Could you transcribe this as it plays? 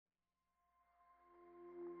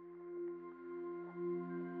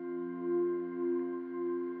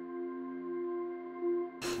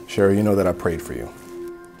Sherry, you know that I prayed for you.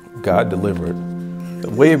 God delivered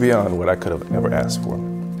way beyond what I could have ever asked for.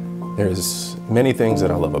 There's many things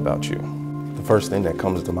that I love about you. The first thing that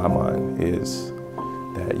comes to my mind is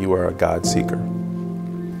that you are a God seeker.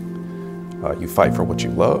 You fight for what you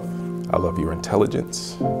love. I love your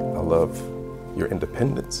intelligence. I love your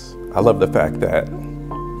independence. I love the fact that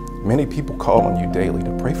many people call on you daily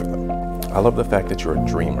to pray for them. I love the fact that you're a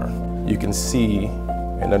dreamer. You can see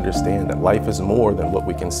and understand that life is more than what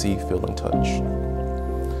we can see, feel, and touch.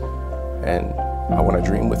 And I want to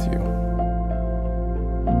dream with you.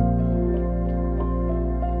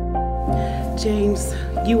 James,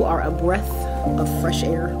 you are a breath of fresh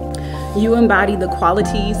air. You embody the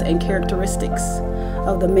qualities and characteristics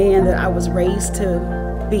of the man that I was raised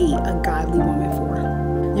to be a godly woman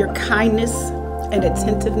for. Your kindness and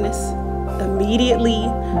attentiveness immediately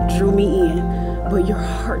drew me in, but your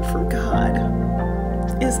heart for God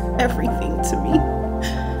is everything to me.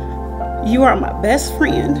 You are my best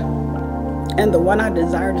friend and the one I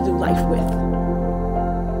desire to do life with.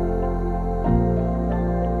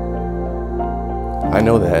 I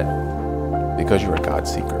know that because you're a God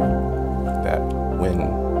seeker, that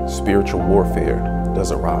when spiritual warfare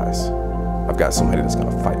does arise, I've got somebody that's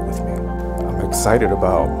gonna fight with me. I'm excited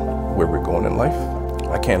about where we're going in life.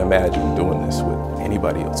 I can't imagine doing this with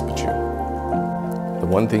anybody else but you. The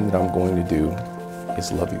one thing that I'm going to do is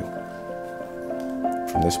love you.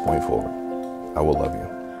 From this point forward, I will love you.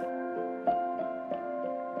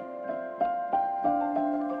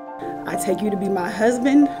 I take you to be my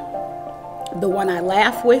husband, the one I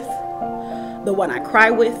laugh with, the one I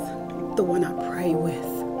cry with, the one I pray with,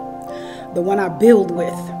 the one I build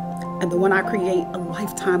with, and the one I create a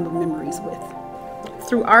lifetime of memories with.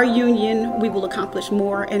 Through our union, we will accomplish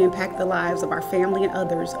more and impact the lives of our family and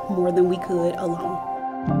others more than we could alone.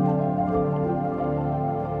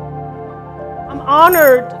 I'm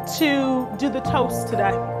honored to do the toast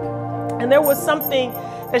today. And there was something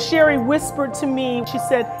that Sherry whispered to me. She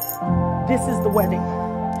said, "This is the wedding.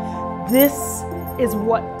 This is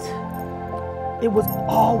what it was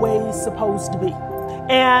always supposed to be."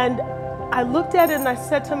 And I looked at it and I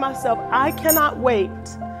said to myself, I cannot wait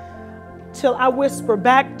till I whisper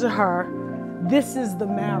back to her, "This is the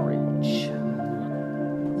marriage.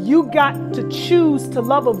 You got to choose to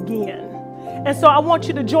love again." And so I want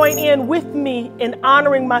you to join in with me in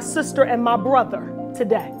honoring my sister and my brother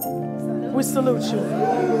today. We salute you.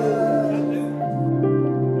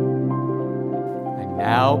 I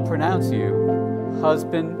now pronounce you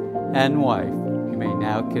husband and wife. You may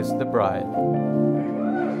now kiss the bride.